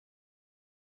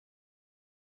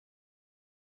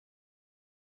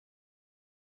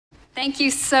Thank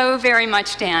you so very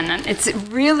much, Dan. It's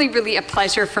really, really a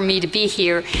pleasure for me to be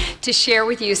here to share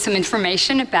with you some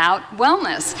information about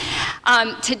wellness.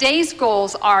 Today's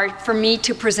goals are for me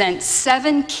to present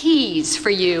 7 keys for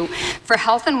you for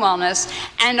health and wellness,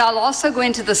 and I'll also go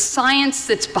into the science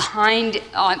that's behind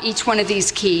each one of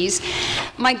these keys.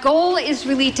 My goal is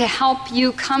really to help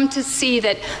you come to see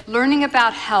that learning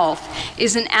about health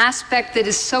is an aspect that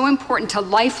is so important to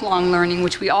lifelong learning,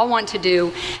 which we all want to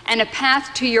do, and a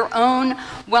path to your own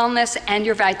wellness and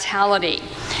your vitality.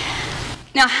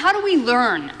 Now, how do we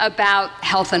learn about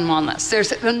health and wellness?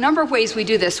 There's a number of ways we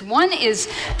do this. One is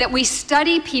that we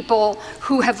study people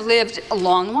who have lived a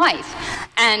long life.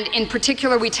 And in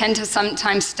particular, we tend to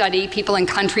sometimes study people in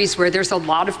countries where there's a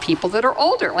lot of people that are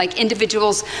older, like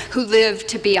individuals who live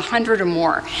to be 100 or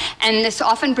more. And this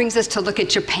often brings us to look at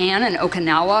Japan and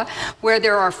Okinawa, where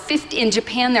in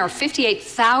Japan, there are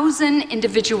 58,000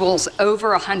 individuals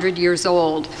over 100 years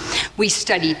old. We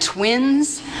study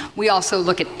twins. We also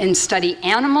look at and study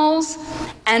animals,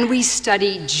 and we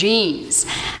study genes.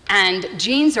 And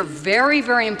genes are very,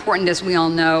 very important, as we all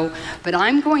know, but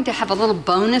I'm going to have a little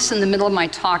bonus in the middle of my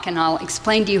talk, and I'll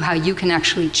explain to you how you can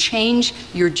actually change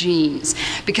your genes.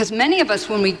 Because many of us,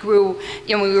 when we grew,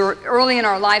 when we were early in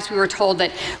our lives, we were told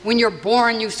that when you're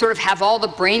born, you sort of have all the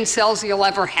brain cells you'll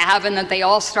ever have, and that they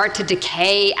all start to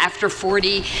decay after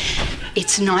 40.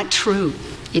 It's not true.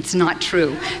 It's not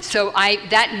true. So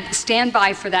stand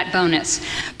by for that bonus.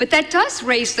 But that does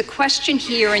raise the question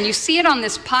here, and you see it on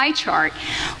this pie chart.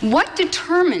 What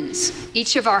determines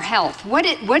each of our health? What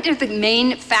are the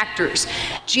main factors?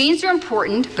 Genes are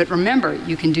important, but remember,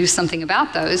 you can do something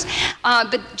about those.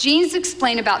 But genes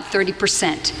explain about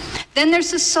 30%. Then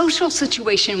there's the social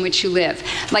situation in which you live.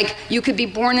 Like, you could be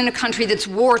born in a country that's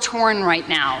war-torn right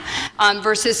now,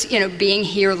 versus being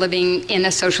here living in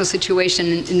a social situation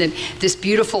in this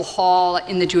beautiful hall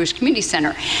in the Jewish Community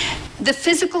Center. The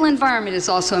physical environment is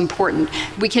also important.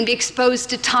 We can be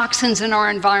exposed to toxins in our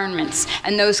environments,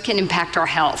 and those can impact our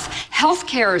health.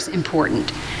 Healthcare is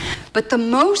important. But the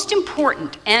most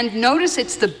important, and notice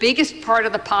it's the biggest part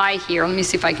of the pie here. Let me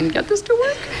see if I can get this to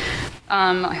work.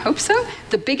 I hope so.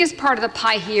 The biggest part of the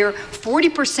pie here,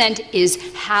 40%, is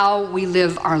how we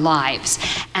live our lives.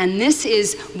 And this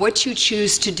is what you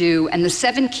choose to do. And the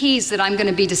 7 keys that I'm going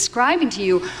to be describing to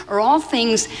you are all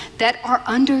things that are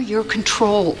under your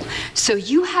control. So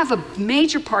you have a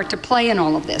major part to play in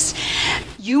all of this.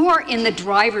 You are in the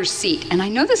driver's seat. And I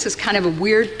know this is kind of a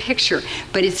weird picture,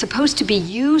 but it's supposed to be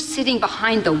you sitting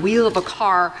behind the wheel of a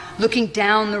car looking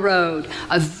down the road,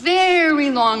 a very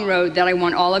long road that I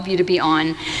want all of you to be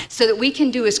on, so that we can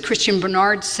do as Christian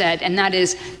Bernard said, and that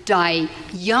is die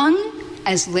young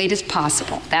as late as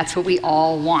possible. That's what we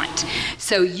all want.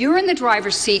 So you're in the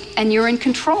driver's seat and you're in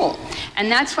control.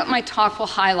 And that's what my talk will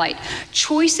highlight.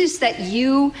 Choices that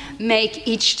you make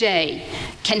each day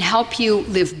can help you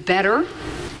live better,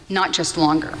 not just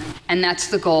longer. And that's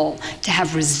the goal, to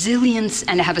have resilience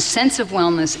and to have a sense of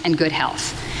wellness and good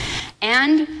health.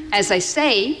 And as I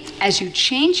say, as you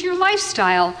change your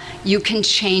lifestyle, you can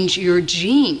change your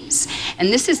genes. And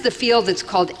this is the field that's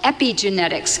called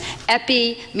epigenetics.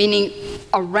 Epi meaning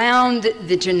around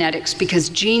the genetics, because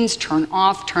genes turn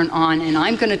off, turn on, and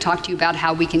I'm going to talk to you about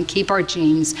how we can keep our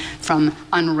genes from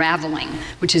unraveling,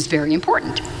 which is very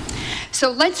important.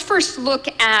 So let's first look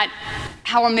at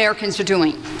how Americans are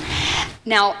doing.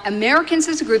 Now, Americans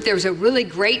as a group, there was a really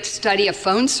great study, a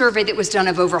phone survey that was done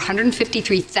of over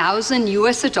 153,000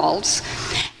 US adults,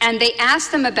 and they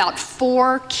asked them about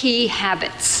 4 key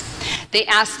habits. They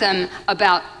asked them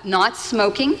about not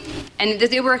smoking, and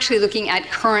they were actually looking at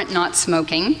current not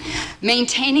smoking,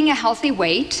 maintaining a healthy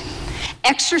weight,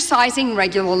 exercising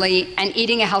regularly, and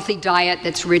eating a healthy diet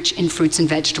that's rich in fruits and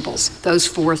vegetables. Those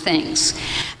 4 things.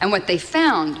 And what they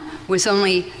found was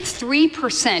only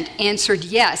 3% answered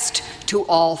yes to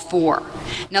all 4.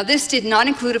 Now, this did not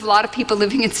include a lot of people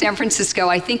living in San Francisco.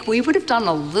 I think we would have done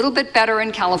a little bit better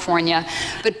in California,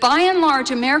 but by and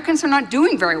large, Americans are not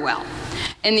doing very well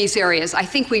in these areas. I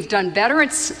think we've done better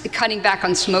at cutting back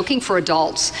on smoking for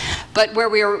adults, but where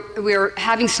we're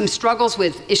having some struggles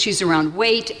with issues around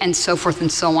weight and so forth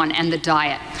and so on, and the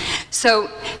diet. So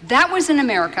that was in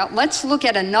America. Let's look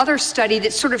at another study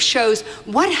that sort of shows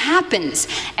what happens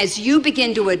as you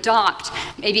begin to adopt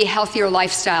maybe a healthier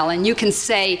lifestyle, and you can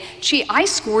say, gee, I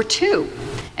score 2.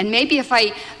 And maybe if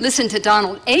I listen to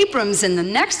Donald Abrams in the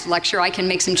next lecture, I can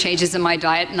make some changes in my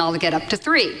diet and I'll get up to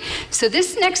 3. So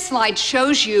this next slide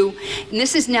shows you, and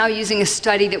this is now using a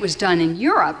study that was done in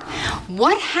Europe,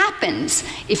 what happens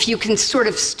if you can sort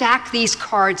of stack these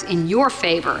cards in your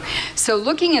favor. So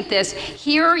looking at this,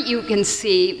 here you can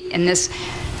see in this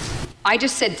I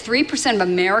just said 3% of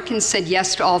Americans said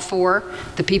yes to all 4.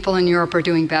 The people in Europe are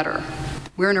doing better.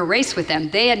 We're in a race with them.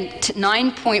 They had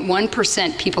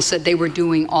 9.1% people said they were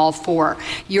doing all 4.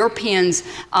 Europeans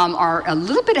are a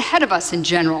little bit ahead of us in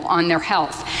general on their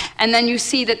health. And then you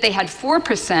see that they had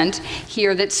 4%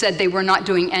 here that said they were not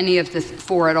doing any of the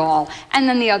 4 at all. And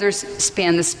then the others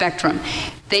span the spectrum.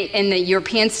 In the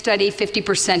European study,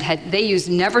 50% they used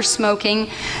never smoking.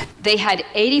 They had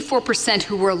 84%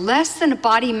 who were less than a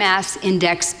body mass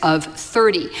index of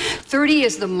 30. 30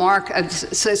 is the mark of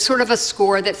sort of a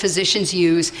score that physicians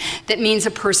use that means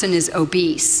a person is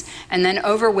obese. And then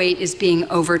overweight is being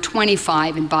over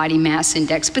 25 in body mass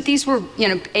index. But these were,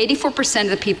 84% of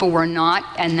the people were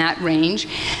not in that range.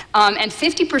 And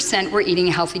 50% were eating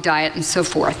a healthy diet and so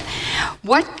forth.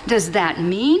 What does that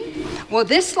mean? Well,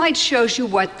 this slide shows you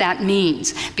what that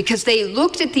means, because they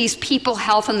looked at these people's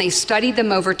health and they studied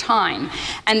them over time.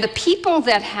 And the people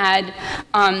that had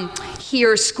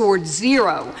here scored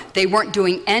 0, they weren't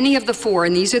doing any of the 4,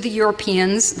 and these are the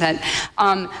Europeans that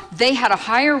they had a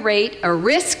higher rate, a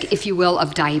risk, if you will,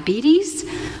 of diabetes,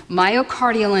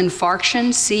 myocardial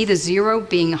infarction, see the 0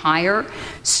 being higher,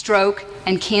 stroke,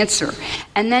 and cancer.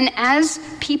 And then as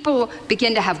people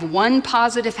begin to have 1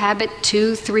 positive habit,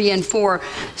 2, 3, and 4,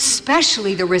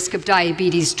 especially the risk of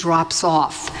diabetes drops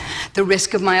off. The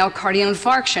risk of myocardial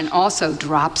infarction also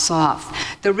drops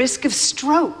off. The risk of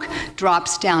stroke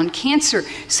drops down, cancer.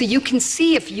 So you can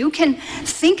see, if you can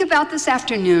think about this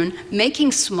afternoon,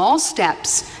 making small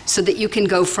steps so that you can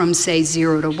go from, say,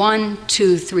 0 to 1,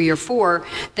 2, 3, or 4,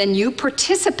 then you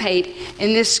participate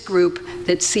in this group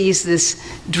that sees this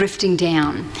drifting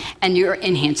down, and you're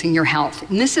enhancing your health.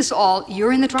 And this is all,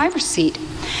 you're in the driver's seat.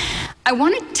 I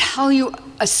want to tell you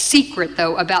a secret,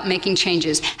 though, about making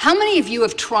changes. How many of you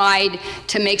have tried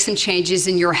to make some changes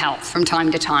in your health from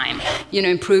time to time?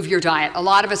 Improve your diet. A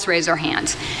lot of us raise our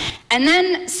hands. And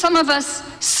then some of us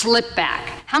slip back.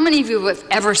 How many of you have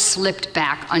ever slipped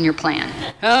back on your plan?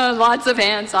 Lots of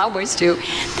hands, I always do.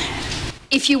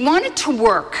 If you want it to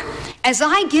work, as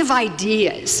I give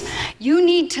ideas, you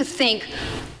need to think,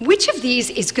 which of these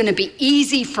is going to be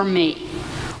easy for me?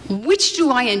 Which do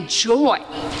I enjoy?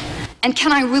 And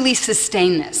can I really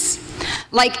sustain this?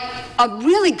 Like, a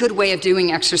really good way of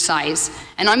doing exercise,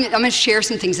 and I'm going to share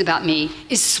some things about me,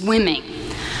 is swimming.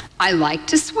 I like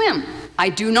to swim. I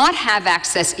do not have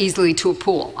access easily to a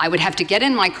pool. I would have to get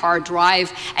in my car,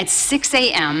 drive at 6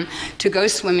 a.m. to go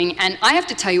swimming, and I have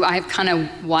to tell you, I have kind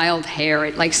of wild hair.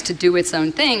 It likes to do its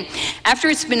own thing. After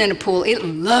it's been in a pool, it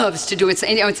loves to do its,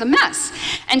 it's a mess.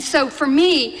 And so for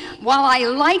me, while I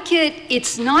like it,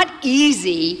 it's not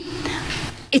easy.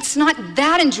 It's not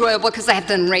that enjoyable because I have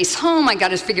to then race home. I got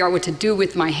to figure out what to do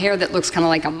with my hair that looks kind of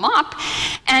like a mop,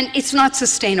 and it's not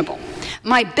sustainable.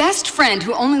 My best friend,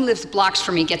 who only lives blocks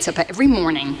from me, gets up every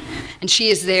morning, and she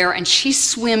is there, and she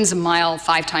swims a mile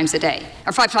 5 times a day,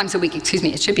 or 5 times a week, excuse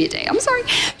me, it should be a day, I'm sorry.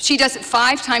 She does it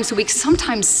 5 times a week,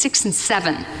 sometimes 6 and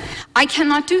 7. I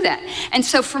cannot do that. And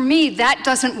so for me, that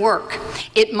doesn't work.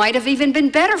 It might have even been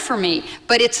better for me,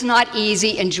 but it's not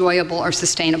easy, enjoyable, or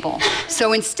sustainable.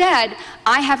 So instead,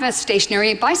 I have a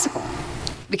stationary bicycle,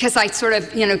 because I sort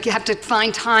of, have to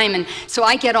find time, and so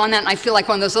I get on that, and I feel like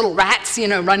one of those little rats,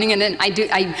 running, and then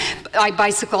I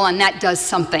bicycle, and that does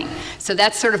something. So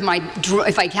that's sort of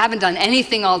if I haven't done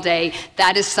anything all day,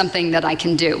 that is something that I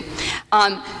can do.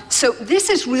 So this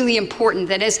is really important,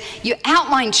 that as you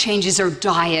outline changes or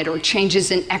diet, or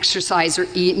changes in exercise, or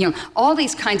eat, all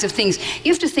these kinds of things,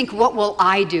 you have to think, what will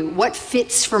I do? What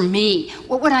fits for me?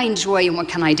 What would I enjoy, and what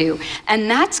can I do? And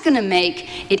that's going to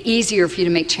make it easier for you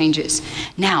to make changes.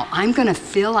 Now, I'm going to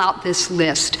fill out this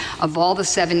list of all the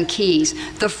 7 keys.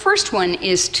 The first one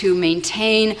is to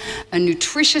maintain a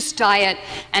nutritious diet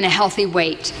and a healthy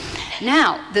weight.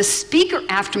 Now, the speaker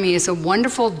after me is a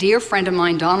wonderful dear friend of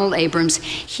mine, Donald Abrams.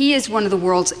 He is one of the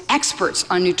world's experts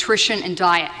on nutrition and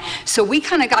diet. So we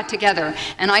kind of got together,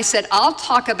 and I said, I'll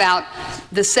talk about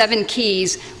the 7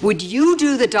 keys. Would you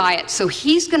do the diet? So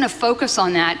he's going to focus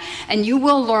on that, and you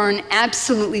will learn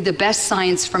absolutely the best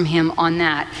science from him on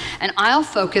that. And I'll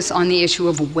focus on the issue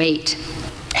of weight,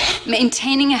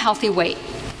 maintaining a healthy weight.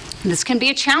 This can be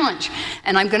a challenge,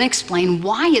 and I'm going to explain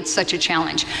why it's such a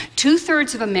challenge.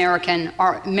 2/3 of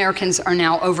Americans are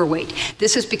now overweight.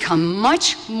 This has become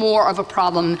much more of a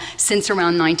problem since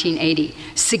around 1980,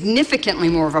 significantly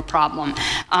more of a problem.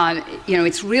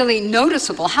 It's really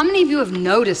noticeable. How many of you have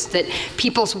noticed that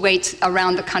people's weights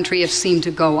around the country have seemed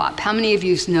to go up? How many of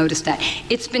you have noticed that?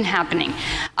 It's been happening.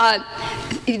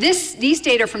 These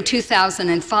data are from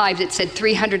 2005 that said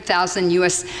 300,000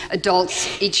 US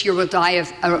adults each year will die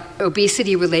of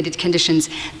obesity-related conditions.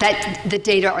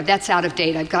 That's out of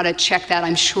date. I've got to check that.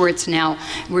 I'm sure it's now,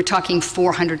 we're talking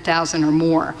 400,000 or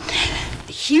more.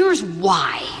 Here's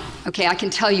why. Okay, I can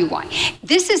tell you why.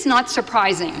 This is not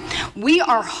surprising. We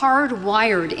are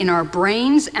hardwired in our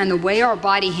brains and the way our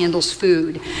body handles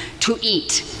food to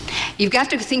eat. You've got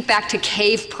to think back to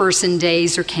cave person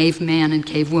days or caveman and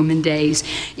cavewoman days,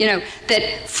 that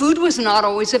food was not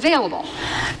always available.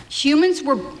 Humans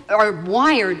are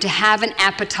wired to have an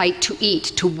appetite to eat,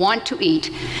 to want to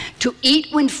eat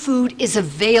when food is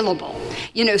available.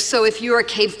 So if you're a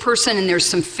cave person and there's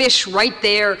some fish right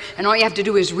there and all you have to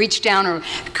do is reach down, or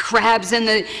crabs in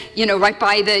the, right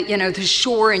by the, the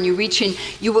shore, and you reach in,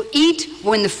 you will eat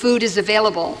when the food is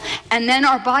available. And then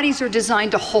our bodies are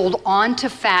designed to hold on to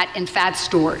fat in fat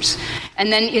stores.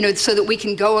 And then, so that we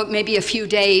can go maybe a few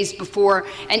days before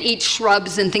and eat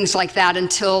shrubs and things like that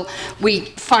until we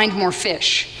find more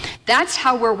fish. That's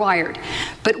how we're wired.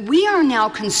 But we are now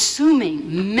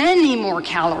consuming many more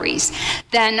calories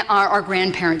than our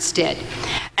grandparents did.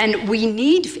 And we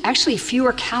need actually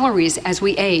fewer calories as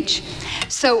we age.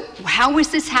 So how is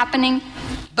this happening?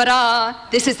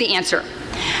 This is the answer.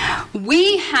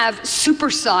 We have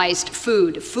supersized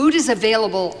food. Food is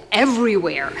available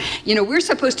everywhere. We're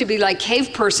supposed to be like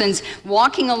cave persons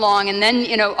walking along and then,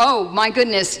 oh my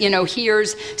goodness,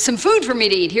 here's some food for me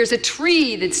to eat. Here's a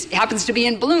tree that happens to be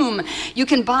in bloom. You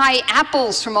can buy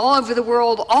apples from all over the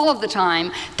world all of the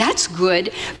time. That's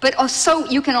good. But also,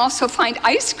 you can also find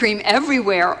ice cream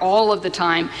everywhere all of the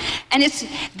time. And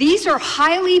these are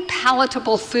highly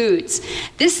palatable foods.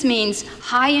 This means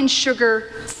high in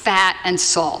sugar, fat, and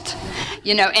salt.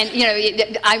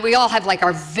 We all have like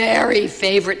our very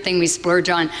favorite thing we splurge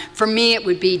on. For me, it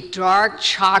would be dark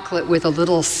chocolate with a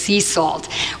little sea salt.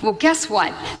 Well, guess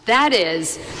what? That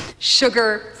is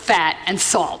sugar, fat, and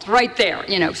salt right there.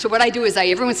 So what I do is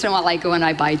every once in a while I go and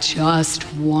I buy just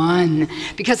one,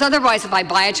 because otherwise if I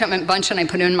buy a bunch and I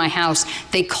put it in my house,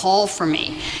 they call for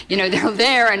me. They're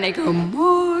there and they go,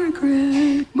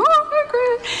 Margaret,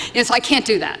 Margaret. So I can't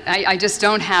do that. I just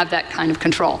don't have that kind of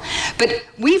control. But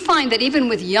we find that even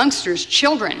with youngsters,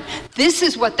 children, this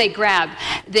is what they grab.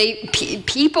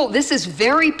 This is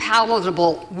very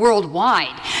palatable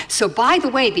worldwide. So by the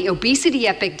way, the obesity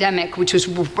epidemic, which was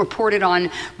reported on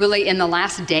really in the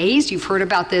last days, you've heard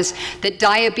about this, that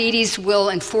diabetes will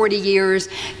in 40 years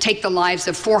take the lives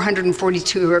of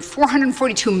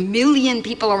 442 million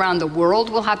people around the world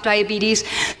will have diabetes.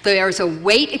 There's a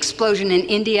weight explosion in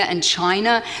India and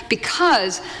China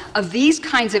because of these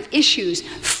kinds of issues,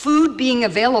 food being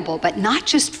available, but not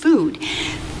just food.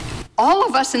 All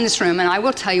of us in this room, and I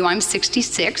will tell you, I'm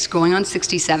 66, going on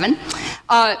 67,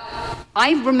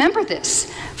 I remember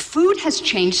this. Food has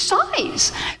changed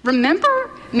size. Remember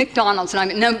McDonald's?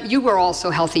 And no, you were also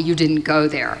healthy. You didn't go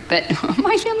there, but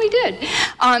my family did.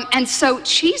 And so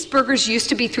cheeseburgers used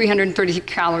to be 330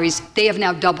 calories. They have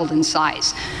now doubled in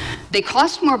size. They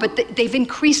cost more, but they've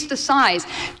increased the size.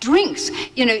 Drinks,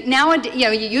 nowadays, you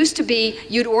used to be,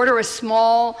 you'd order a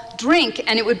small drink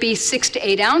and it would be 6 to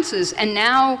 8 ounces, and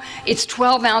now it's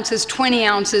 12 ounces, 20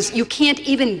 ounces. You can't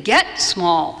even get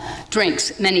small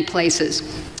drinks many places.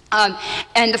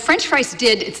 And the French fries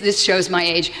this shows my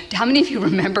age. How many of you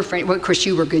remember French? Well, of course,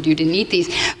 you were good, you didn't eat these.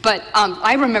 But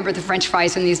I remember the French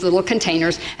fries in these little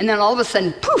containers, and then all of a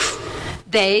sudden, poof,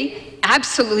 they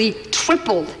absolutely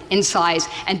tripled in size.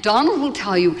 And Donald will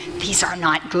tell you, these are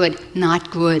not good, not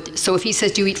good. So if he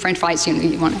says, do you eat French fries?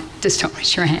 You want to just don't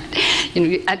raise your hand.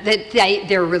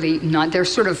 They're really not, they're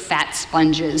sort of fat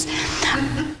sponges.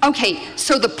 Okay,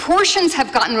 so the portions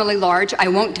have gotten really large. I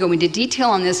won't go into detail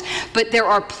on this, but there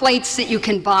are plates that you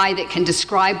can buy that can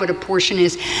describe what a portion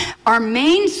is. Our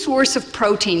main source of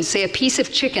protein, say a piece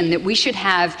of chicken that we should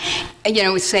have,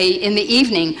 say in the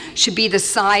evening, should be the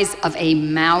size of a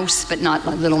mouse, but not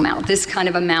a little mouse, this kind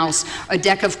of a mouse, a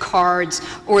deck of cards,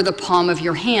 or the palm of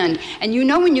your hand. And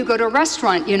when you go to a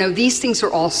restaurant, these things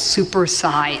are all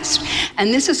supersized.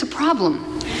 And this is a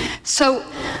problem. So,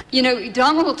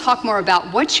 Donald will talk more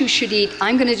about what you should eat.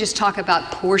 I'm going to just talk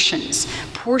about portions.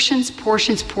 Portions,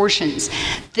 portions, portions.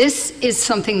 This is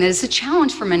something that is a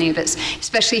challenge for many of us,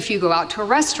 especially if you go out to a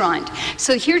restaurant.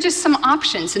 So here are just some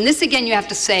options. And this, again, you have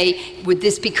to say, would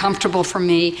this be comfortable for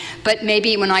me? But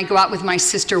maybe when I go out with my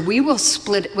sister,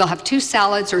 we'll have 2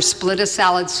 salads or split a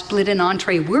salad, split an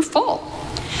entree. We're full.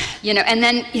 and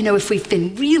then, if we've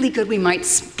been really good, we might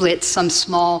split some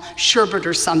small sherbet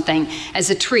or something as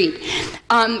a treat.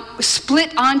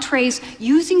 Split entrees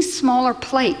using smaller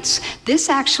plates. This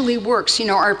actually works.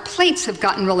 Our plates have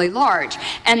gotten really large,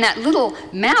 and that little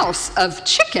mouse of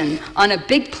chicken on a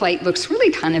big plate looks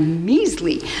really kind of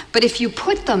measly. But if you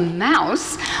put the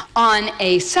mouse on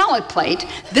a salad plate,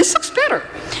 this looks better.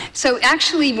 So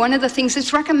actually, one of the things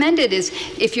that's recommended is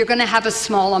if you're going to have a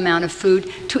small amount of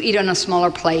food, to eat on a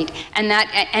smaller plate,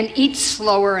 and eat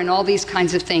slower and all these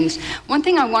kinds of things. One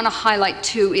thing I want to highlight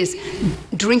too is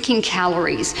drinking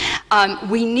calories.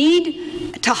 We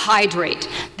need to hydrate.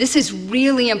 This is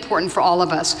really important for all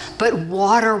of us, but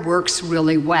water works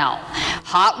really well.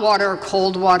 Hot water,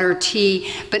 cold water,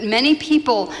 tea, but many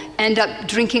people end up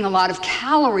drinking a lot of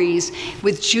calories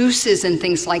with juices and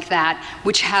things like that,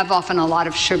 which have often a lot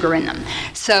of sugar in them.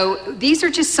 So these are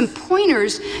just some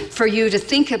pointers for you to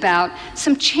think about,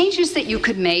 some changes that you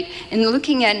could make in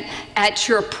looking at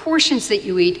your portions that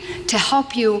you eat to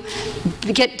help you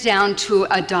get down to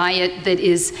a diet that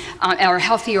is or a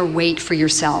healthier weight for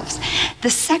yourselves. The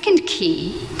second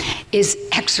key is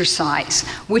exercise,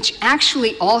 which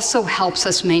actually also helps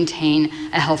us maintain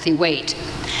a healthy weight.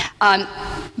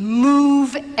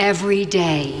 Move every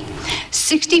day.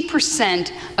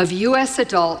 60% of US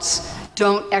adults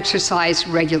don't exercise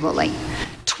regularly.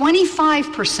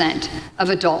 25% of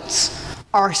adults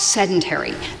are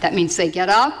sedentary. That means they get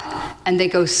up and they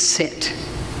go sit,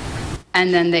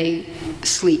 and then they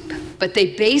sleep. But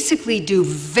they basically do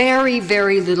very,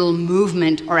 very little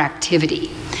movement or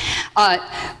activity.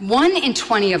 1 in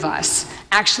 20 of us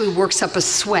actually works up a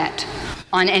sweat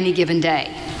on any given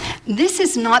day. This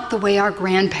is not the way our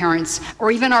grandparents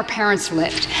or even our parents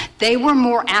lived. They were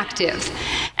more active.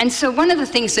 And so one of the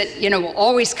things that, will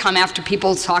always come after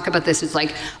people talk about this is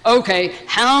like, okay,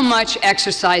 how much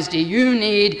exercise do you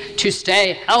need to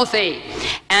stay healthy?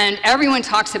 And everyone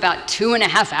talks about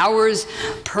 2.5 hours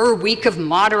per week of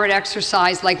moderate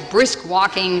exercise, like brisk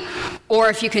walking, or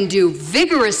if you can do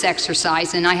vigorous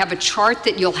exercise, and I have a chart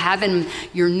that you'll have in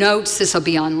your notes. This will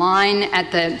be online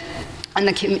on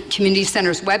the community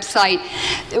center's website.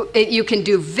 You can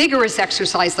do vigorous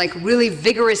exercise, like really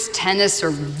vigorous tennis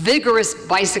or vigorous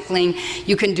bicycling.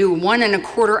 You can do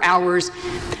 1.25 hours.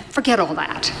 Forget all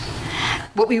that.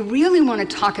 What we really want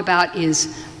to talk about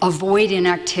is avoid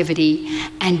inactivity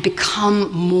and become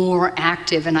more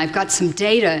active. And I've got some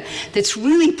data that's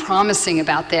really promising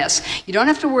about this. You don't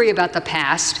have to worry about the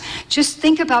past. Just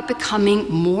think about becoming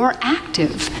more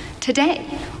active today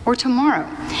or tomorrow.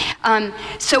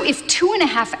 So if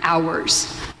 2.5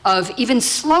 hours of even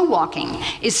slow walking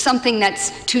is something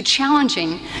that's too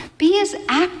challenging, be as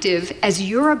active as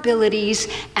your abilities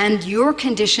and your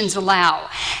conditions allow.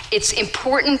 It's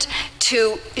important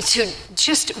to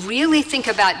just really think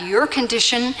about your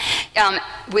condition.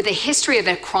 With a history of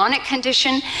a chronic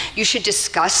condition, you should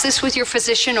discuss this with your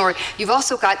physician, or you've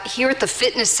also got here at the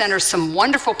fitness center some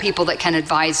wonderful people that can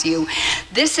advise you.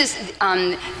 This is,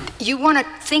 you want to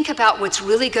think about what's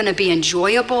really going to be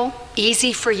enjoyable,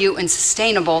 easy for you, and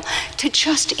sustainable to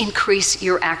just increase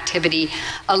your activity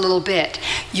a little bit.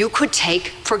 You could take,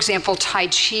 for example, Tai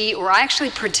Chi, or I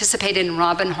actually participated in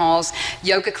Robin Hall's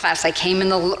yoga class. I came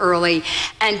in a little early,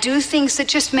 and do things that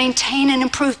just maintain and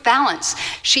improve balance.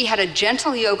 She had a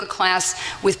gentle yoga class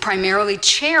with primarily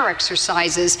chair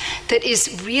exercises that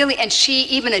is really, and she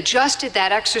even adjusted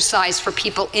that exercise for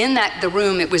people in the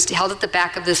room. It was held at the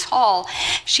back of this hall.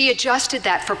 She adjusted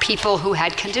that for people who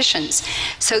had conditions.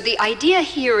 So the idea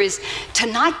here is to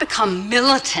not become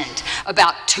militant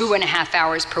about 2.5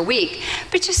 hours per week,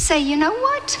 but just say, you know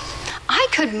what? I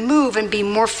could move and be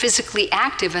more physically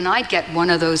active, and I'd get one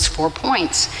of those 4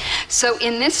 points. So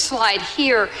in this slide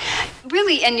here,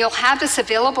 really, and you'll have this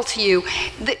available to you,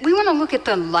 we want to look at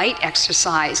the light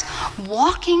exercise.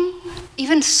 Walking,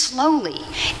 even slowly,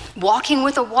 walking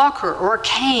with a walker or a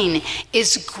cane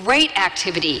is great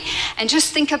activity. And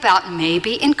just think about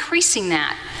maybe increasing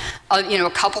that. A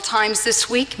couple times this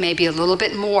week, maybe a little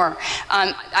bit more.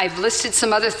 I've listed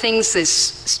some other things, this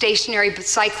stationary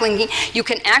cycling. You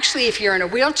can actually, if you're in a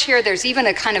wheelchair, there's even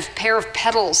a kind of pair of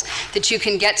pedals that you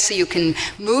can get so you can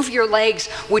move your legs,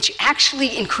 which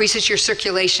actually increases your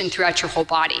circulation throughout your whole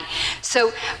body.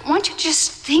 So I want you to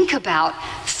just think about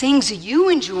things you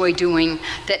enjoy doing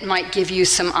that might give you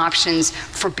some options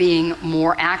for being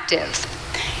more active.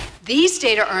 These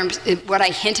data are what I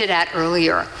hinted at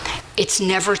earlier. It's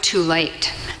never too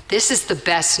late. This is the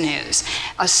best news.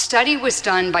 A study was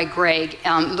done by Greg,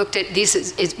 looked at, this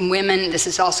is women, this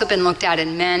has also been looked at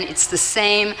in men, it's the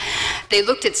same. They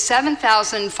looked at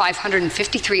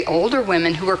 7,553 older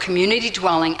women who were community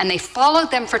dwelling, and they followed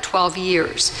them for 12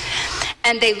 years.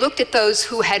 and they looked at those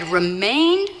who had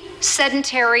remained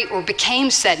sedentary or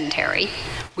became sedentary,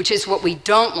 which is what we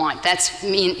don't want. That's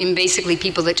in basically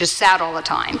people that just sat all the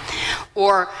time,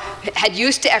 or had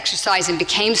used to exercise and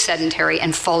became sedentary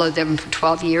and followed them for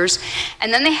 12 years.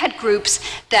 And then they had groups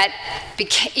that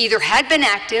either had been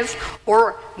active,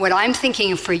 or what I'm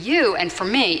thinking for you and for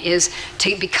me is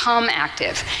to become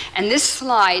active. And this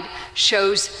slide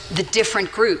shows the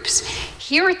different groups.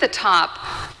 Here at the top,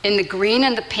 in the green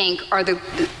and the pink, are the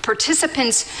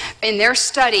participants in their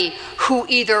study who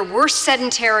either were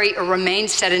sedentary or remained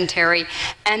sedentary,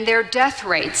 and their death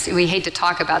rates, we hate to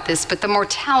talk about this, but the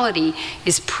mortality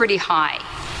is pretty high.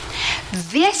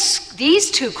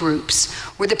 These two groups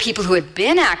were the people who had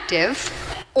been active,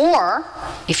 or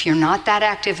if you're not that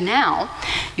active now,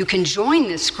 you can join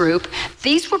this group.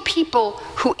 These were people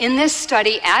who in this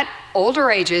study at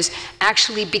older ages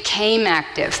actually became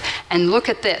active. And look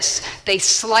at this. They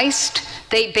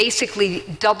basically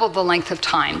doubled the length of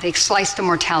time. They sliced the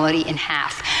mortality in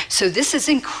half. So this is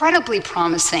incredibly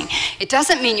promising. It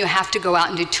doesn't mean you have to go out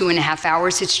and do 2.5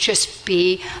 hours. It's just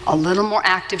be a little more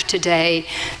active today,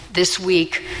 this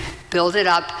week. Build it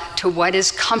up to what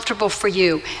is comfortable for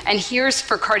you. And here's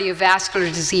for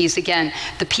cardiovascular disease, again,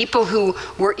 the people who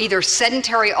were either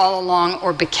sedentary all along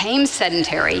or became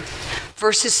sedentary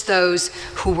versus those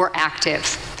who were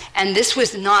active. And this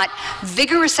was not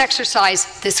vigorous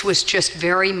exercise, this was just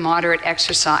very moderate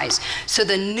exercise. So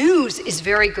the news is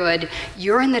very good.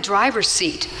 You're in the driver's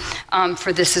seat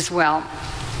for this as well.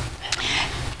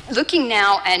 Looking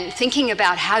now and thinking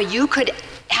about how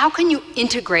can you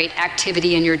integrate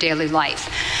activity in your daily life?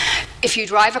 If you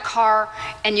drive a car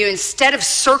and you, instead of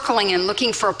circling and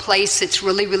looking for a place that's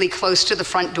really, really close to the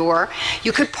front door,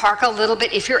 you could park a little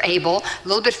bit, if you're able, a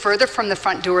little bit further from the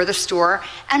front door of the store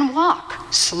and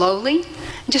walk slowly.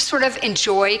 And just sort of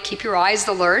enjoy, keep your eyes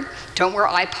alert. Don't wear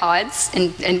iPods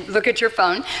and look at your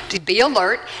phone. Be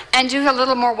alert and do a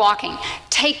little more walking.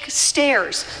 Take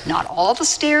stairs, not all the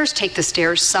stairs, take the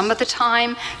stairs some of the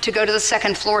time to go to the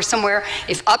second floor somewhere.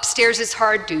 If upstairs is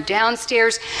hard, do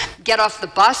downstairs. Get off the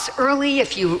bus early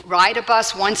if you ride a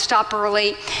bus, one stop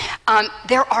early.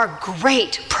 There are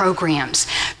great programs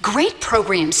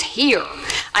here.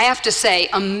 I have to say,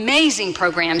 amazing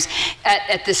programs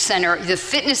at this center. The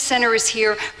fitness center is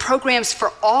here, programs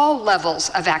for all levels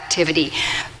of activity.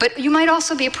 But you might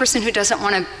also be a person who doesn't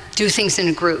want to do things in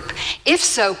a group. If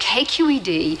so,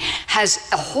 KQED has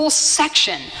a whole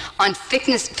section on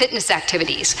fitness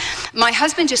activities. My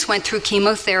husband just went through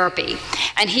chemotherapy,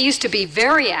 and he used to be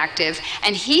very active,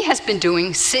 and he has been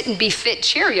doing sit and be fit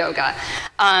chair yoga.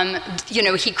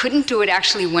 He couldn't do it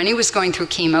actually when he was going through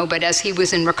chemo, but as he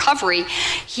was in recovery,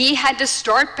 he had to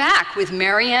start back with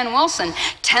Marianne Wilson,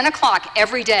 10 o'clock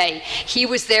every day. He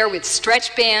was there with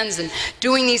stretch bands and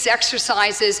doing these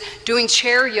exercises, doing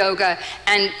chair yoga,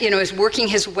 and is working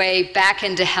his way back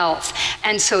into health.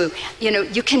 And so,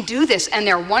 you can do this, and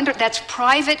that's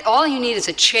private. All you need is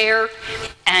a chair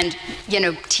and,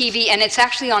 TV, and it's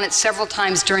actually on it several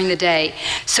times during the day.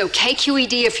 So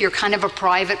KQED, if you're kind of a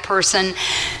private person,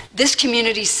 this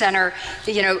community center,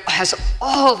 has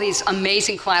all these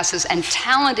amazing classes and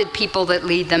talented people that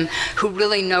lead them who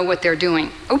really know what they're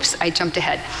doing. Oops, I jumped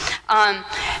ahead.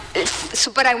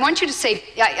 But I want you to say,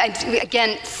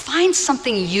 again, find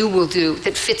something you will do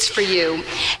that fits for you.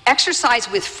 Exercise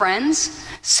with friends,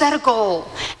 set a goal,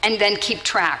 and then keep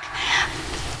track.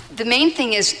 The main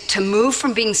thing is to move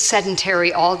from being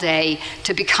sedentary all day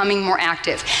to becoming more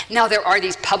active. Now, there are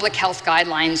these public health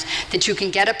guidelines that you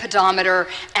can get a pedometer,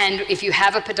 and if you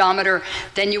have a pedometer,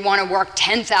 then you want to work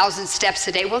 10,000 steps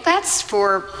a day. Well, that's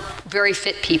for very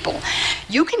fit people.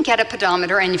 You can get a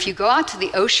pedometer, and if you go out to the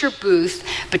Osher booth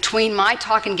between my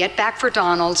talk and Get Back for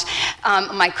Donald's,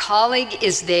 my colleague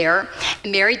is there,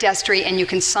 Mary Destry, and you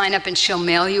can sign up and she'll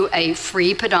mail you a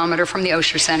free pedometer from the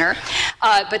Osher Center.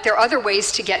 But there are other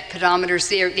ways to get pedometers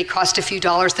there. They cost a few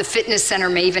dollars. The fitness center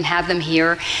may even have them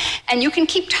here. And you can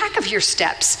keep track of your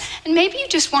steps. And maybe you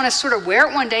just want to sort of wear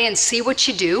it one day and see what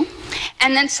you do,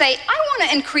 and then say, I want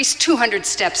to increase 200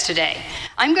 steps today.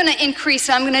 I'm going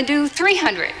to do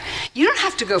 300. You don't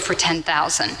have to go for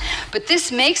 10,000. But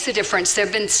this makes a difference. There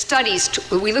have been studies,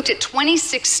 we looked at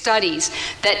 26 studies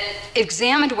that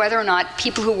examined whether or not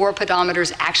people who wore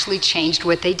pedometers actually changed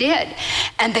what they did.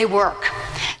 And they work.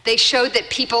 They showed that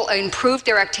people improved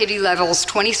their activity levels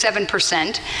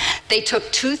 27%. They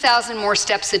took 2,000 more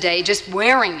steps a day just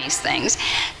wearing these things.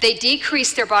 They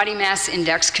decreased their body mass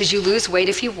index, because you lose weight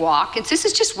if you walk. walk, and this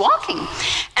is just walking,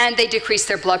 and they decrease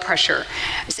their blood pressure.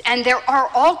 And there are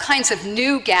all kinds of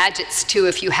new gadgets too.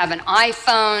 If you have an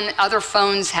iPhone, other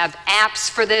phones have apps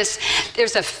for this.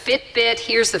 There's a Fitbit.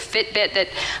 Here's the Fitbit that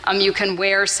you can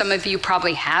wear. Some of you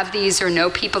probably have these or know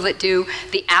people that do.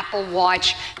 The Apple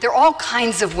Watch. There are all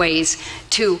kinds of ways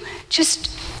to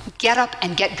just get up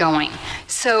and get going.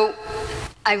 So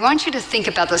I want you to think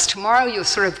about this. Tomorrow you'll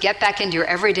sort of get back into your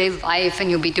everyday life and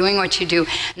you'll be doing what you do.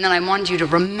 And then I want you to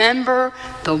remember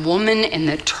the woman in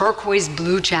the turquoise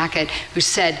blue jacket who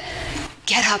said,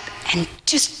 get up and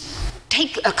just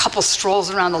take a couple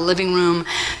strolls around the living room,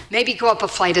 maybe go up a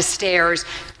flight of stairs,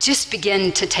 just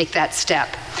begin to take that step.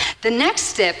 The next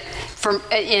step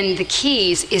in the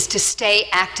keys is to stay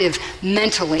active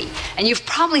mentally. And you've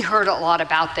probably heard a lot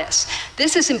about this.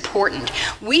 This is important.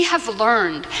 We have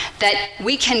learned that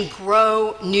we can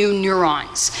grow new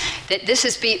neurons. That this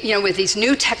is, with these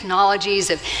new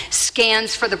technologies of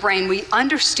scans for the brain, we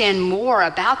understand more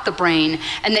about the brain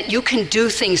and that you can do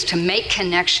things to make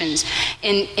connections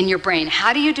in your brain.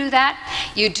 How do you do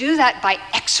that? You do that by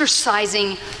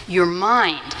exercising your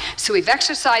mind. So we've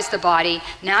exercised the body,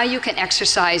 now you can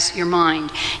exercise your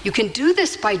mind. You can do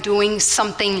this by doing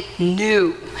something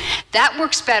new. That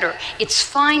works better. It's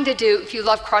fine to do, if you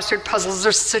love crossword puzzles or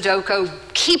Sudoku,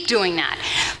 keep doing that.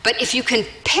 But if you can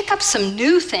pick up some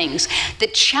new things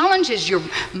that challenges your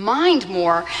mind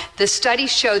more, the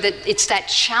studies show that it's that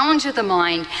challenge of the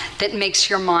mind that makes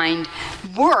your mind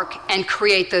work and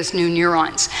create those new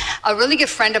neurons. A really good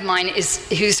friend of mine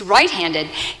who's right-handed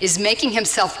is making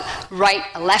himself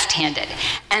left-handed.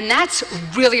 And that's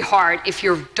really hard if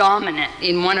you're dominant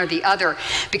in one or the other,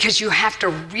 because you have to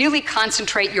really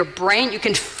concentrate your brain. You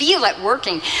can feel it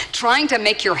working, trying to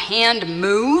make your hand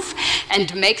move and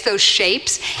to make those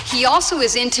shapes. He also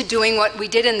is into doing what we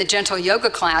did in the gentle yoga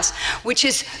class, which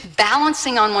is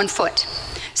balancing on one foot.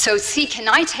 So see, can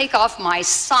I take off my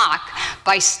sock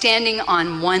by standing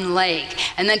on one leg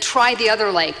and then try the other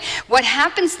leg? What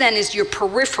happens then is your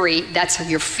periphery, that's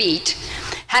your feet,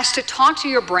 has to talk to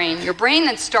your brain. Your brain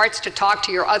then starts to talk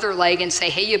to your other leg and say,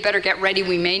 hey, you better get ready,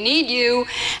 we may need you.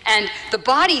 And the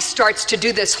body starts to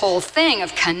do this whole thing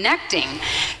of connecting.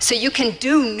 So you can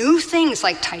do new things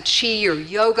like Tai Chi or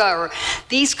yoga or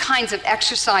these kinds of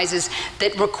exercises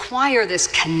that require this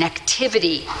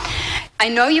connectivity. I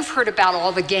know you've heard about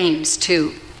all the games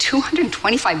too.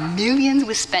 225 million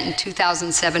was spent in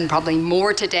 2007, probably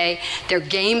more today. They're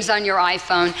games on your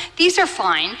iPhone. These are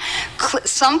fine.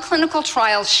 Some clinical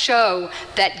trials show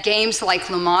that games like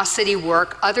Lumosity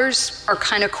work. Others are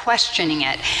kind of questioning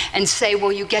it and say,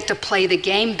 well, you get to play the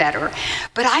game better.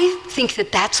 But I think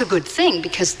that that's a good thing,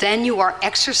 because then you are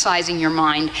exercising your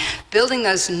mind, building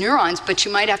those neurons, but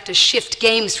you might have to shift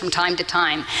games from time to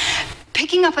time.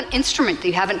 Picking up an instrument that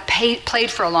you haven't played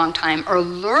for a long time, or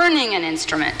learning an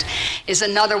instrument, is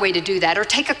another way to do that. Or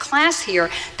take a class here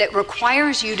that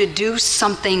requires you to do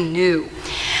something new.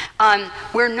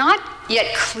 We're not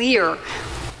yet clear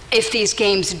if these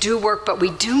games do work, but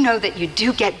we do know that you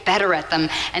do get better at them,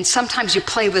 and sometimes you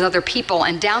play with other people,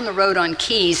 and down the road on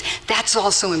keys, that's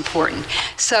also important.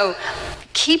 So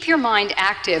keep your mind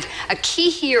active. A key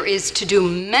here is to do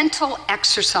mental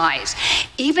exercise.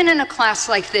 Even in a class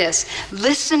like this,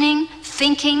 listening,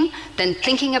 thinking, then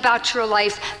thinking about your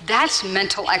life, that's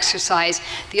mental exercise.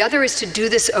 The other is to do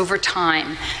this over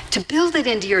time, to build it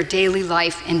into your daily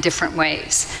life in different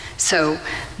ways. So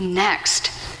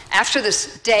next, after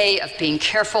this day of being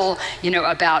careful,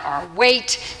 about our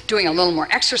weight, doing a little more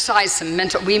exercise, some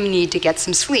mental, we need to get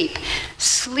some sleep.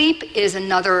 Sleep is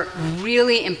another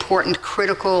really important,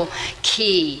 critical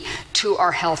key to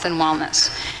our health and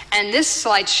wellness. And this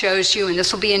slide shows you, and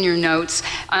this will be in your notes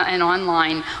and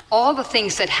online, all the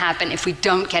things that happen if we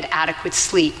don't get adequate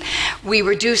sleep. We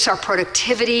reduce our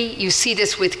productivity. You see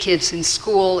this with kids in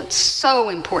school. It's so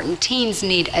important. Teens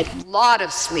need a lot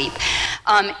of sleep.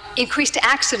 Increased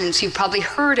accidents. You've probably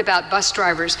heard about bus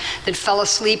drivers that fell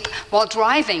asleep while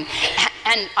driving.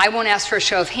 And I won't ask for a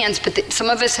show of hands, but some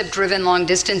of us have driven long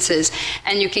distances,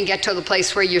 and you can get to the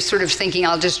place where you're sort of thinking,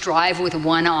 I'll just drive with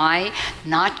one eye.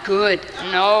 Not good.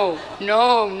 No,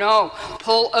 no, no.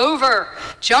 Pull over.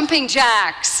 Jumping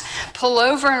jacks. Pull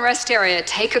over in rest area.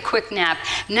 Take a quick nap.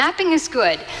 Napping is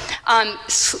good.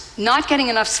 Not getting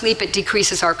enough sleep, it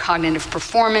decreases our cognitive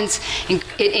performance.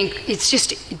 It's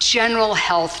just general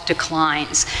health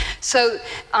declines. So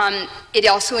it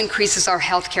also increases our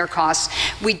healthcare costs.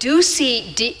 We do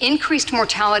see increased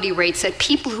mortality rates at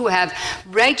people who have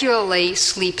regularly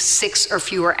sleep 6 or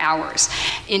fewer hours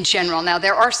in general. Now,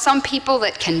 there are some people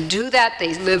that can do that.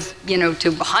 They live,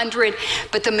 to 100,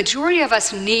 but the majority of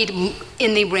us need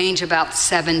in the range about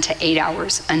 7 to 8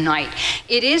 hours a night.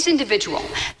 It is individual.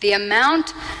 The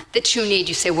amount that you need,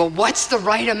 you say, well, what's the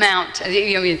right amount? And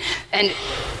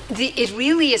it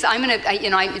really is,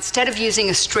 instead of using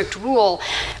a strict rule,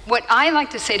 what I like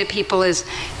to say to people is,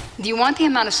 you want the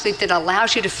amount of sleep that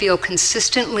allows you to feel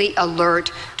consistently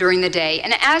alert during the day.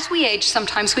 And as we age,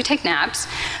 sometimes we take naps,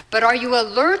 but are you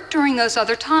alert during those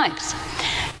other times?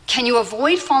 Can you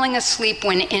avoid falling asleep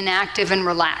when inactive and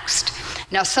relaxed?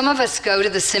 Now, some of us go to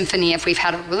the symphony if we've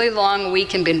had a really long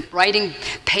week and been writing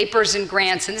papers and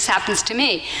grants, and this happens to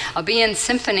me. I'll be in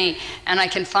symphony, and I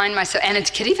can find myself, and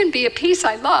it could even be a piece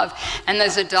I love, and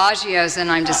there's adagios,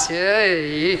 and I'm just,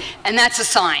 and that's a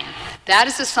sign. That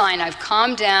is a sign I've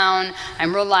calmed down,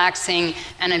 I'm relaxing,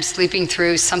 and I'm sleeping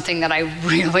through something that I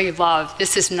really love.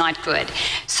 This is not good.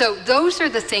 So those are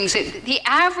the things. The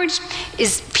average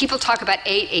is, people talk about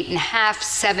 8, 8.5,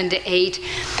 7 to 8.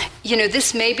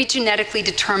 This may be genetically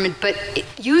determined, but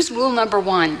use rule number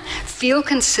 1. Feel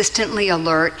consistently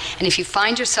alert, and if you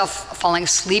find yourself falling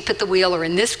asleep at the wheel, or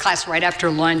in this class right after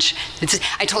lunch,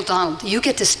 I told Donald, you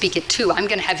get to speak at 2. I'm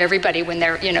going to have everybody when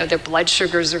their blood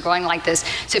sugars are going like this.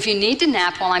 So if you need to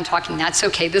nap while I'm talking, that's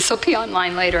okay. This will be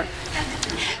online later.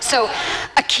 So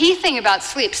a key thing about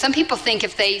sleep, some people think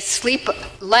if they sleep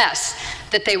less,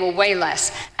 that they will weigh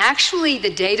less. Actually, the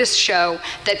data show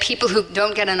that people who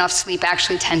don't get enough sleep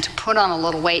actually tend to put on a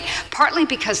little weight, partly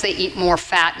because they eat more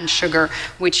fat and sugar,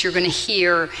 which you're going to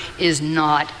hear is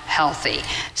not healthy.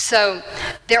 So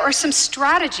there are some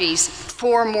strategies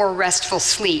for more restful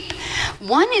sleep.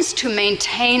 One is to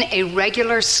maintain a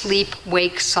regular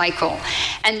sleep-wake cycle.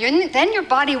 And then your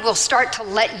body will start to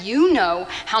let you know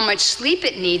how much sleep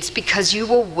it needs because you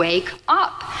will wake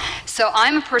up. So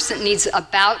I'm a person that needs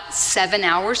about 7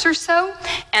 hours or so,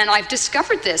 and I've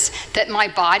discovered this, that my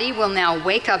body will now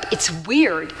wake up. It's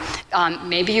weird.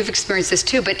 Maybe you've experienced this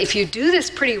too, but if you do this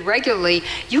pretty regularly,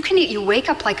 you wake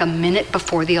up like a minute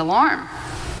before the alarm.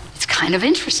 It's kind of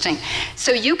interesting.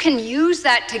 So you can use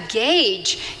that to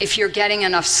gauge if you're getting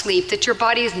enough sleep, that your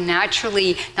body is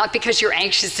naturally, not because you're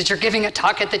anxious that you're giving a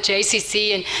talk at the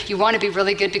JCC and you want to be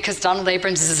really good because Donald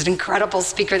Abrams is an incredible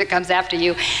speaker that comes after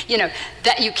you,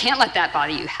 that you can't let that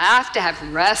bother you. You have to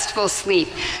have restful sleep.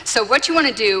 So what you want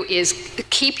to do is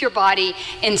keep your body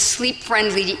in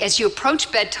sleep-friendly. As you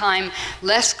approach bedtime,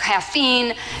 less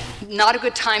caffeine, not a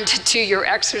good time to do your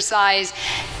exercise.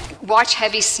 Watch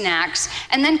heavy snacks,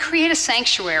 and then create a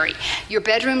sanctuary. Your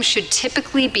bedroom should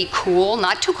typically be cool,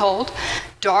 not too cold,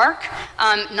 dark.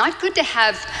 Not good to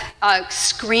have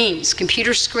screens,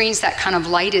 computer screens. That kind of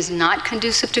light is not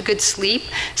conducive to good sleep.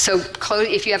 So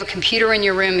if you have a computer in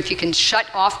your room, if you can shut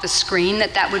off the screen,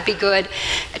 that would be good.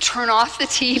 Turn off the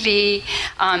TV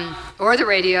or the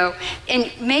radio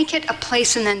and make it a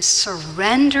place, and then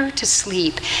surrender to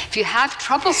sleep. If you have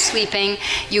trouble sleeping,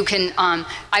 you can,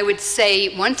 I would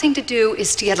say one thing to do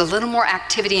is to get a little more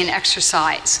activity and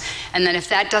exercise. And then if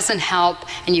that doesn't help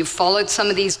and you've followed some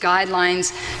of these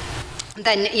guidelines,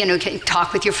 then can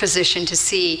talk with your physician to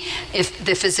see if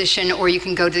the physician, or you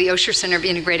can go to the Osher Center of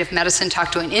Integrative Medicine,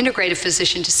 talk to an integrative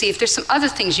physician to see if there's some other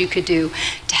things you could do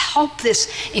to help this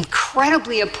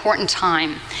incredibly important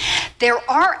time. There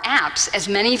are apps, as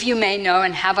many of you may know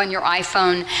and have on your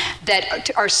iPhone,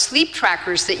 that are sleep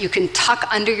trackers that you can tuck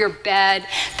under your bed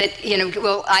that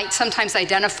will sometimes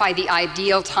identify the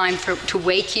ideal time to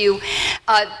wake you.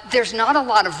 There's not a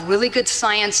lot of really good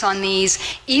science on these.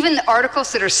 Even the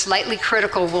articles that are slightly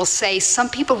critical will say some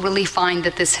people really find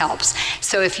that this helps.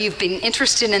 So if you've been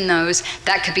interested in those,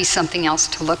 that could be something else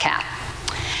to look at.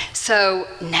 So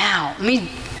now, let me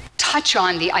touch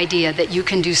on the idea that you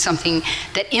can do something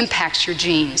that impacts your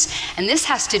genes. And this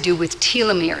has to do with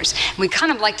telomeres. We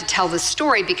kind of like to tell this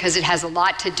story because it has a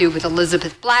lot to do with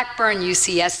Elizabeth Blackburn,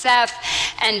 UCSF,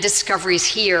 and discoveries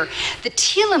here. The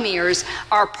telomeres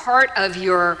are part of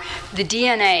the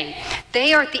DNA.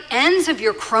 They are at the ends of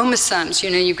your chromosomes.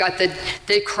 You've got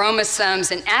the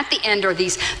chromosomes, and at the end are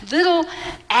these little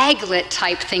aglet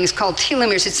type things called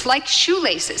telomeres. It's like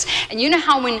shoelaces. And you know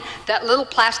how when that little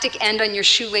plastic end on your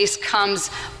shoelace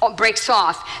breaks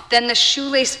off, then the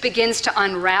shoelace begins to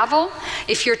unravel?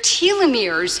 If your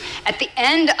telomeres at the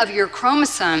end of your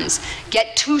chromosomes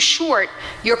get too short,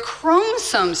 your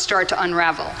chromosomes start to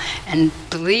unravel. And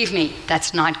believe me,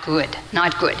 that's not good,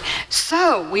 not good.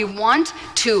 So we want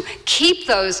to keep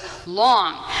those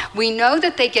long. We know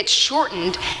that they get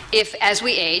shortened as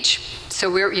we age,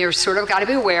 so you're sort of got to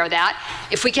be aware of that.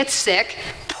 If we get sick,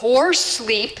 poor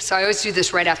sleep, so I always do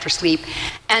this right after sleep,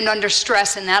 and under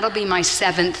stress, and that'll be my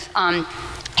 7th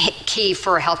key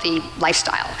for a healthy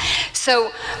lifestyle.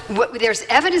 So there's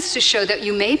evidence to show that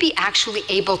you may be actually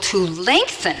able to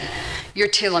lengthen your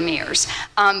telomeres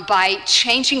by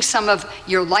changing some of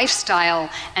your lifestyle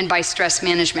and by stress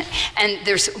management. And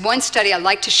there's one study I'd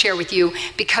like to share with you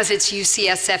because it's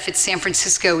UCSF, it's San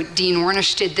Francisco. Dean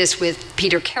Ornish did this with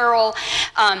Peter Carroll.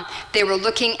 They were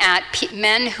looking at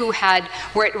men who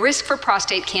were at risk for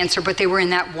prostate cancer, but they were in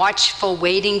that watchful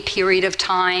waiting period of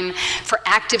time for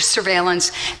active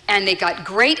surveillance, and they got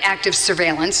great active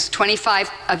surveillance.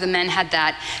 25 of the men had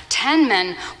that. 10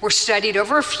 men were studied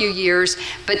over a few years,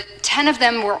 but 10 of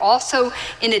them were also,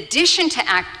 in addition to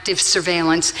active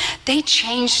surveillance, they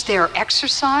changed their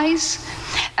exercise.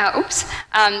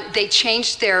 They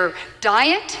changed their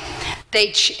diet.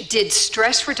 They did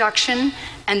stress reduction,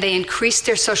 and they increased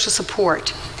their social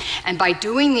support. And by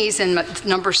doing these, and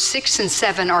number 6 and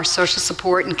 7 are social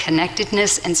support and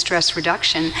connectedness and stress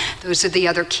reduction, those are the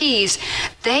other keys,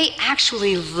 they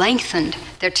actually lengthened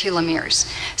their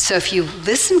telomeres. So if you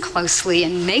listen closely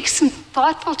and make some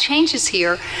thoughtful changes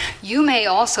here, you may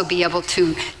also be able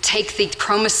to take the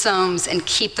chromosomes and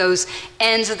keep those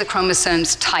ends of the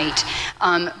chromosomes tight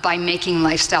by making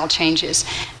lifestyle changes.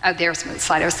 There's the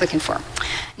slide I was looking for.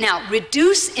 Now,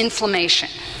 reduce inflammation.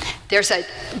 There's a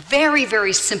very,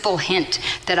 very simple hint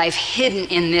that I've hidden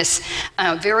in this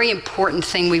very important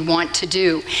thing we want to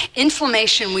do.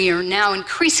 Inflammation, we are now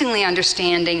increasingly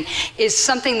understanding, is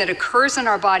something that occurs in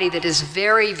our body that is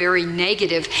very, very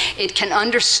negative. It can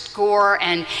underscore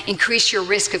and increase your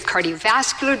risk of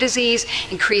cardiovascular disease,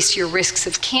 increase your risks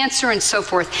of cancer, and so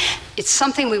forth. It's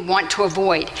something we want to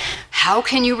avoid. How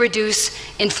can you reduce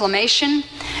inflammation?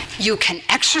 You can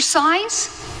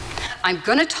exercise. I'm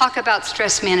going to talk about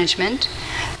stress management.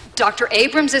 Dr.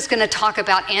 Abrams is going to talk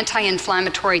about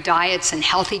anti-inflammatory diets and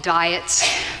healthy diets.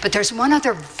 But there's one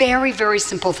other very, very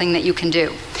simple thing that you can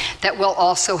do that will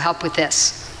also help with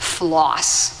this: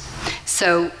 floss.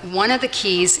 So one of the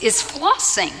keys is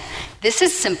flossing. This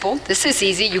is simple. This is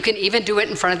easy. You can even do it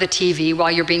in front of the TV while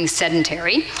you're being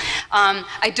sedentary.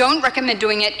 I don't recommend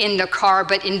doing it in the car,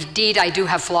 but indeed I do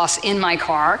have floss in my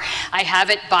car. I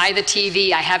have it by the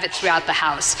TV. I have it throughout the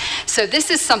house. So this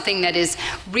is something that is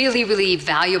really, really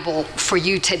valuable for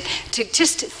you to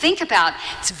just think about.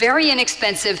 It's very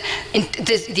inexpensive.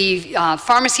 The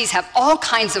pharmacies have all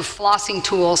kinds of flossing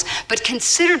tools, but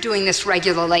consider doing this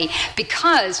regularly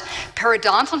because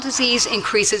periodontal disease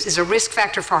is a risk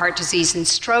factor for heart disease and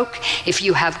stroke. If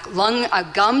you have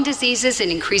gum diseases, it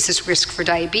increases risk for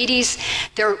diabetes.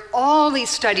 There are all these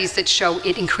studies that show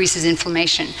it increases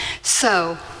inflammation.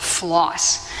 So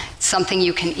floss. Something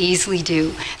you can easily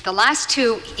do. The last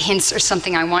 2 hints are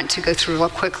something I want to go through real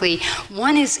quickly.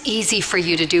 One is easy for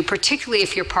you to do, particularly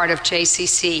if you're part of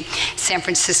JCC, San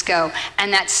Francisco,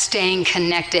 and that's staying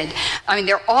connected. I mean,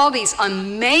 there are all these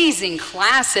amazing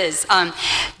classes,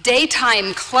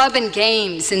 daytime club and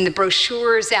games in the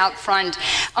brochures out front,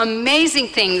 amazing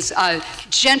things,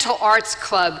 gentle arts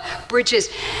club, bridge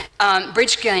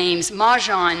games,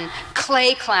 mahjong,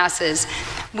 clay classes.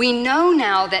 We know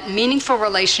now that meaningful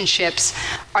relationships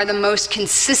are the most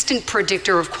consistent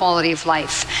predictor of quality of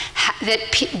life. That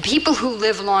people who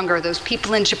live longer, those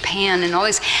people in Japan and all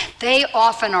this, they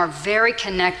often are very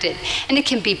connected. And it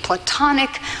can be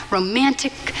platonic,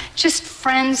 romantic, just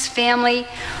friends, family.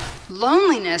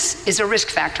 Loneliness is a risk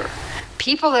factor.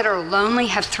 People that are lonely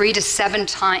have 3 to 7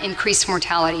 times increased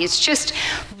mortality. It's just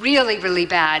really, really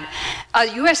bad. A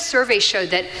US survey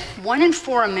showed that 1 in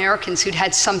 4 Americans who'd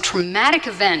had some traumatic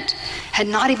event had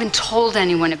not even told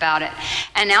anyone about it.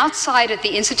 And outside at the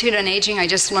Institute on Aging, I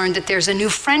just learned that there's a new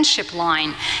friendship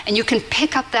line, and you can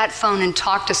pick up that phone and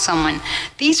talk to someone.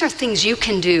 These are things you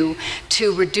can do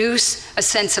to reduce a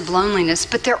sense of loneliness,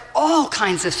 but there are all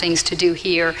kinds of things to do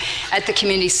here at the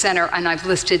community center, and I've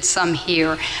listed some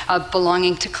here,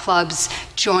 belonging to clubs,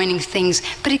 joining things,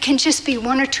 but it can just be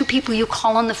 1 or 2 people you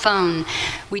call on the phone.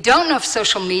 We don't know if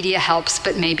social media helps,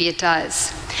 but maybe it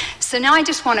does. So now I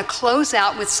just want to close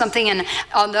out with something, and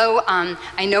although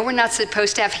I know we're not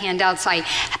supposed to have handouts, I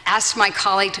asked my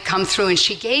colleague to come through, and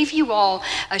she gave you all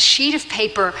a sheet of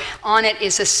paper. On it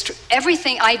is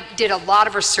everything. I did a lot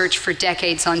of research for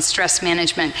decades on stress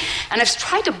management, and I've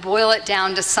tried to boil it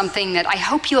down to something that I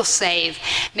hope you'll save.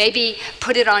 Maybe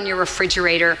put it on your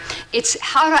refrigerator. It's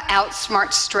how to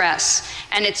outsmart stress,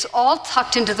 and it's all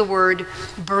tucked into the word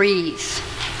breathe.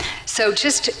 So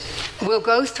we'll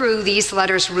go through these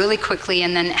letters really quickly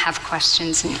and then have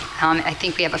questions. And I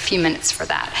think we have a few minutes for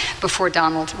that before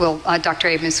Dr.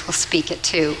 Abrams will speak it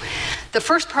too. The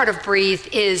first part of breathe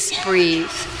is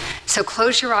breathe. So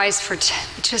close your eyes for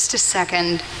just a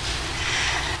second.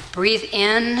 Breathe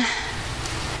in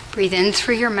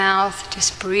through your mouth.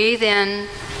 Just breathe in.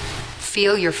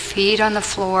 Feel your feet on the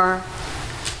floor,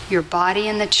 your body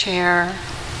in the chair.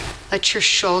 Let your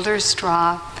shoulders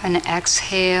drop and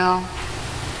exhale.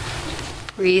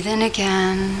 Breathe in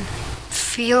again.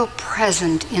 Feel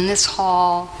present in this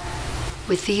hall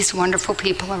with these wonderful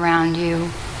people around you,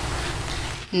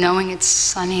 knowing it's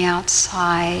sunny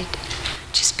outside.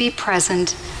 Just be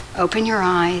present. Open your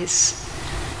eyes.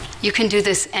 You can do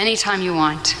this anytime you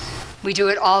want. We do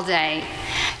it all day.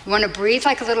 You want to breathe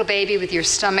like a little baby with your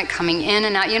stomach coming in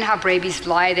and out. You know how babies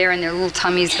lie there and their little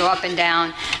tummies go up and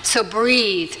down. So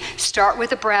breathe. Start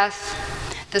with a breath.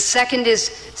 The second is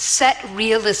set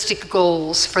realistic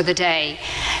goals for the day.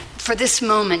 For this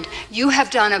moment, you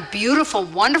have done a beautiful,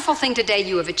 wonderful thing today.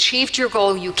 You have achieved your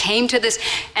goal. You came to this,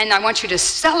 and I want you to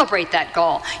celebrate that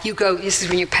goal. You go, this is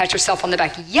when you pat yourself on the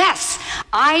back. Yes,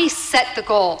 I set the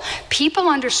goal. People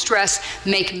under stress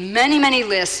make many, many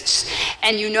lists,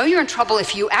 and you know you're in trouble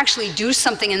if you actually do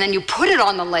something and then you put it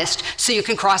on the list so you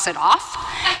can cross it off.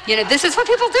 You know, this is what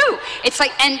people do. It's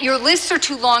like, and your lists are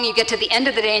too long. You get to the end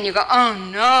of the day and you go, oh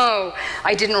no,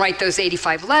 I didn't write those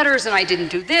 85 letters and I didn't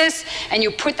do this, and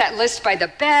you put that list by the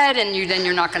bed, and then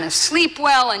you're not going to sleep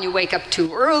well, and you wake up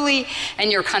too early, and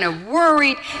you're kind of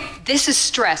worried. This is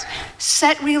stress.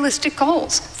 Set realistic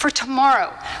goals for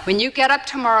tomorrow. When you get up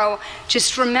tomorrow,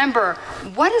 just remember,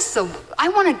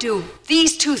 I want to do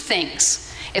these two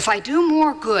things. If I do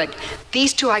more, good.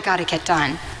 These two I got to get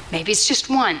done. Maybe it's just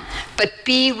one, but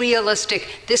be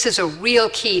realistic. This is a real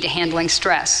key to handling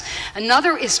stress.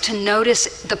 Another is to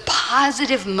notice the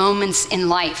positive moments in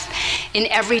life, in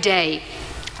every day.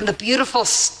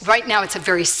 Right now it's a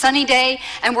very sunny day,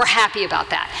 and we're happy about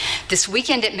that. This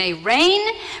weekend it may rain.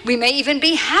 We may even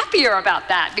be happier about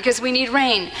that because we need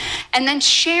rain. And then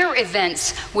share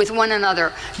events with one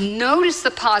another. Notice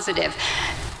the positive.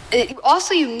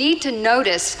 Also, you need to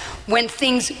notice when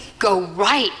things go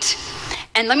right.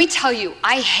 And let me tell you,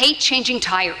 I hate changing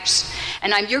tires.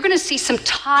 And you're going to see some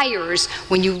tires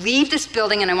when you leave this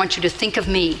building, and I want you to think of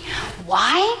me.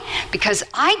 Why? Because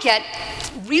I get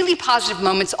really positive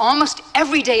moments almost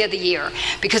every day of the year.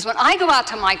 Because when I go out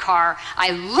to my car,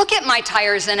 I look at my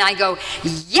tires and I go,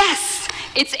 yes,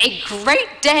 it's a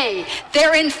great day.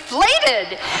 They're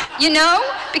inflated,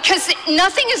 because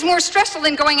nothing is more stressful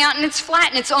than going out and it's flat,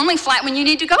 and it's only flat when you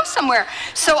need to go somewhere.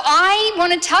 So I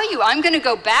want to tell you, I'm going to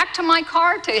go back to my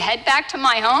car to head back to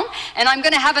my home, and I'm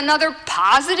going to have another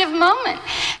positive moment.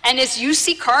 And as you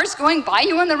see cars going by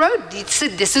you on the road,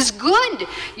 this is good.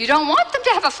 You don't want them to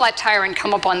have a flat tire and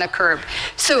come up on the curb.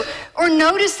 Or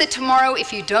notice that tomorrow,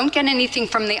 if you don't get anything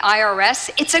from the IRS,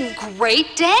 it's a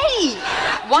great day.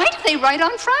 Why do they write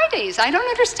on Fridays? I don't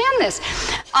understand this.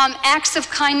 Acts of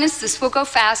kindness, this will go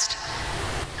fast.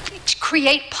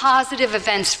 Create positive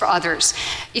events for others.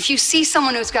 If you see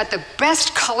someone who's got the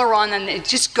best color on and it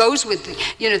just goes with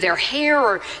their hair,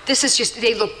 or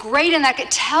they look great in that,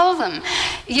 tell them,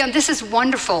 this is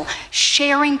wonderful.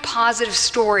 Sharing positive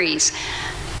stories.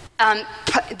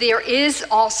 There is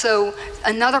also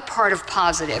another part of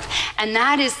positive, and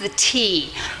that is the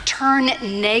T. Turn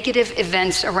negative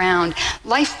events around.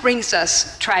 Life brings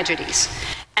us tragedies,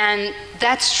 and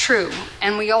that's true,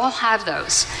 and we all have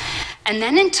those. And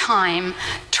then in time,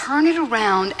 turn it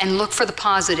around and look for the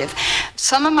positive.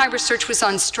 Some of my research was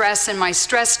on stress, and my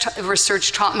stress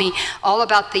research taught me all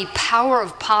about the power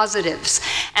of positives.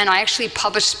 And I actually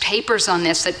published papers on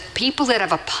this, that people that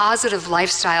have a positive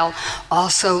lifestyle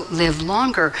also live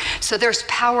longer. So there's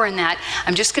power in that.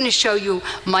 I'm just going to show you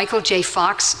Michael J.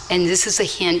 Fox, and this is a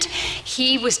hint.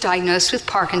 He was diagnosed with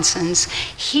Parkinson's.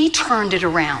 He turned it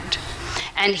around.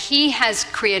 And he has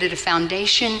created a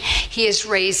foundation. He has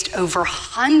raised over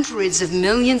hundreds of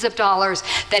millions of dollars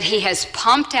that he has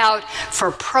pumped out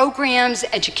for programs,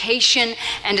 education,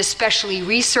 and especially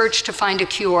research to find a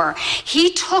cure.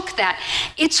 He took that.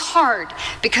 It's hard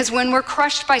because when we're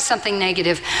crushed by something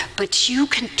negative, but you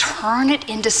can turn it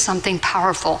into something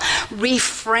powerful.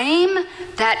 Reframe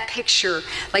that picture.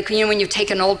 Like, you know, when you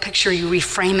take an old picture, you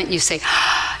reframe it and you say,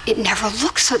 ah, it never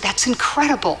looks so, that's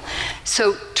incredible.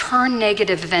 So turn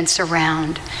negative events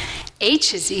around.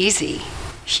 H is easy,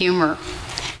 humor.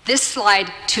 This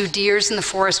slide, two deers in the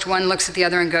forest, one looks at the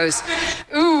other and goes,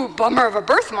 ooh, bummer of a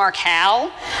birthmark,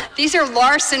 Hal. These are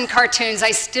Larson cartoons. I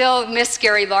still miss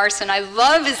Gary Larson. I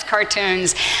love his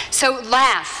cartoons. So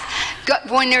laugh.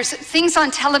 When there's things on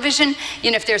television,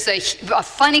 you know, if there's a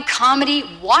funny comedy,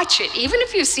 watch it. Even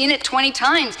if you've seen it 20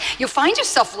 times, you'll find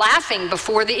yourself laughing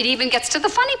before it even gets to the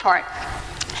funny part.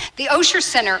 The Osher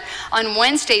Center on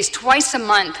Wednesdays, twice a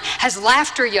month, has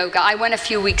laughter yoga. I went a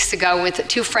few weeks ago with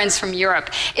two friends from Europe.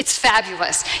 It's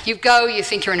fabulous. You go, you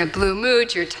think you're in a blue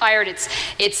mood, you're tired.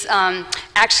 It's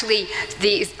actually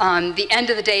the end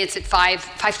of the day. It's at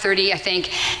 5:30, I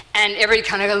think, and everybody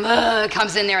kind of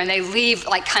comes in there and they leave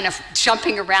like kind of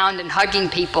jumping around and hugging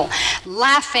people,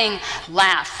 laughing,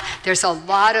 laugh. There's a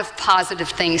lot of positive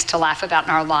things to laugh about in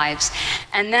our lives.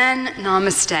 And then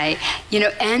namaste. You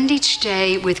know, end each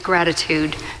day with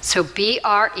gratitude. So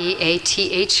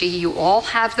B-R-E-A-T-H-E, you all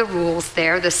have the rules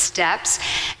there, the steps.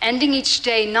 Ending each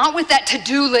day, not with that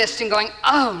to-do list and going,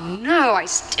 oh no, I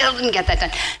still didn't get that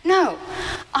done. No,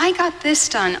 I got this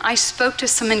done. I spoke to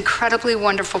some incredibly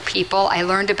wonderful people. I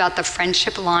learned about the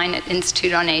friendship line at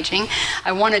Institute on Aging.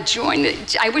 I want to join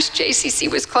it. I wish JCC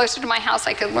was closer to my house.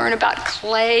 I could learn about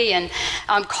clay and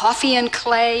coffee and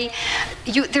clay.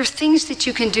 There's things that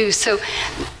you can do. So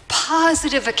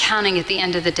positive accounting at the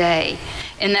end of the day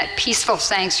in that peaceful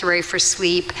sanctuary for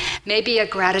sleep, maybe a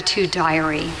gratitude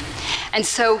diary. And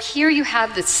so here you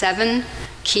have the 7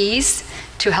 keys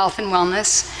to health and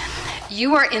wellness.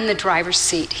 You are in the driver's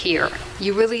seat here.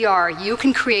 You really are. You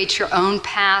can create your own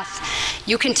path.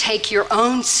 You can take your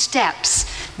own steps,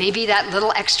 maybe that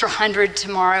little extra 100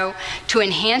 tomorrow, to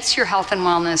enhance your health and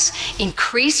wellness,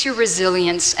 increase your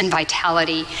resilience and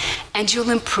vitality, and you'll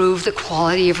improve the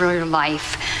quality of your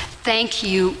life. Thank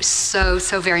you so,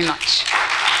 so very much.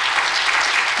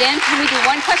 Dan, can we do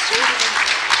one question?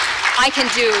 I can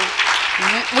do,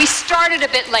 we started a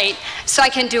bit late, so I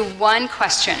can do one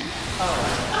question.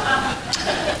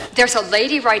 There's a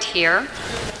lady right here.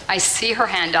 I see her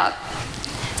hand up.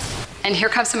 And here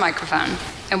comes the microphone.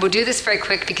 And we'll do this very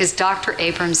quick because Dr.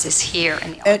 Abrams is here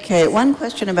in the audience. Okay, one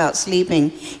question about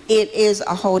sleeping. It is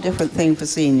a whole different thing for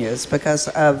seniors because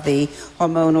of the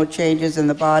hormonal changes in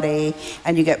the body,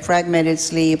 and you get fragmented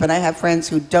sleep. And I have friends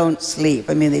who don't sleep.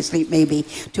 I mean, they sleep maybe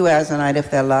 2 hours a night if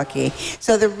they're lucky.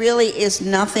 So there really is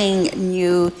nothing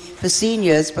new for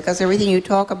seniors because everything you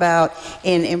talk about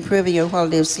in improving your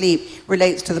quality of sleep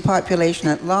relates to the population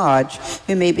at large,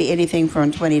 who may be anything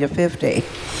from 20 to 50.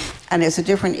 And it's a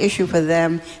different issue for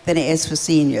them than it is for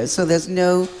seniors. So there's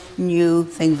no new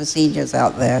thing for seniors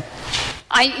out there.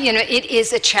 It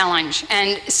is a challenge,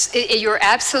 and you're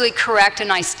absolutely correct,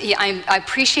 and I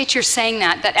appreciate your saying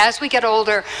that as we get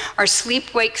older, our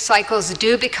sleep-wake cycles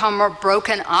do become more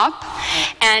broken up,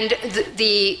 and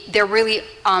there really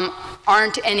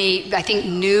aren't any, I think,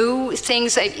 new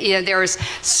things.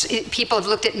 People have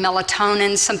looked at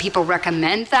melatonin. Some people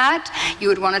recommend that. You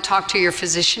would want to talk to your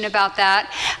physician about that.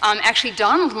 Actually,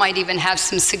 Donald might even have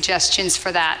some suggestions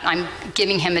for that. I'm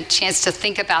giving him a chance to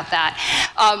think about that.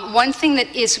 One thing that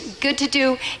is good to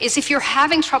do is if you're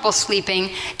having trouble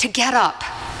sleeping, to get up.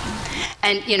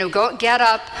 And, get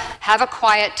up, have a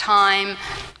quiet time,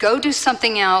 go do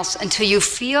something else until you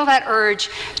feel that urge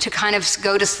to kind of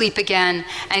go to sleep again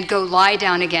and go lie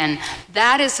down again.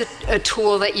 That is a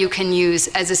tool that you can use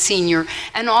as a senior.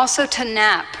 And also to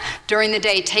nap during the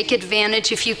day. Take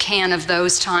advantage, if you can, of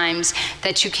those times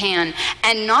that you can.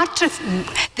 And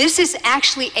this is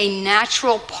actually a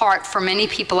natural part for many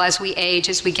people as we age,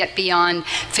 as we get beyond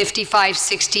 55,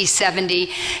 60, 70.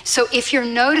 So if you're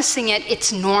noticing it,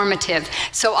 it's normative.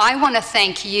 So I want to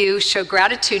thank you, show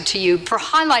gratitude to you for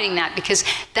highlighting that, because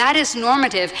that is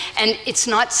normative and it's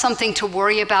not something to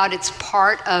worry about. It's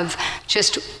part of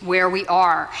just where we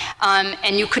are.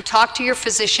 And you could talk to your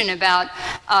physician about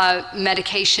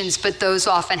medications, but those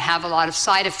often have a lot of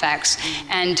side effects.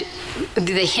 And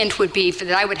the hint would be,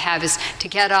 that I would have, is to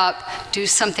get up, do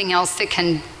something else that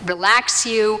can relax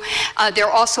you. There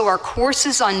also are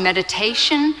courses on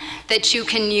meditation that you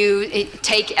can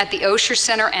take at the Osher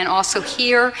Center and also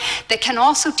here that can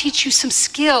also teach you some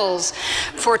skills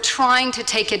for trying to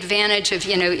take advantage of,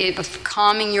 of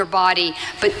calming your body.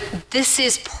 But this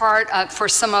is part of, for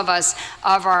some of us,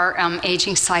 of our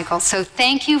aging cycle. So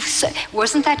thank you.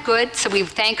 Wasn't that good? So we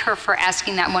thank her for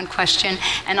asking that one question.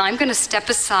 And I'm going to step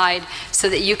aside so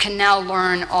that you can now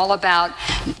learn all about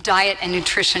diet and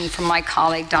nutrition from my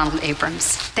colleague, Donald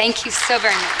Abrams. Thank you so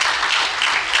very much.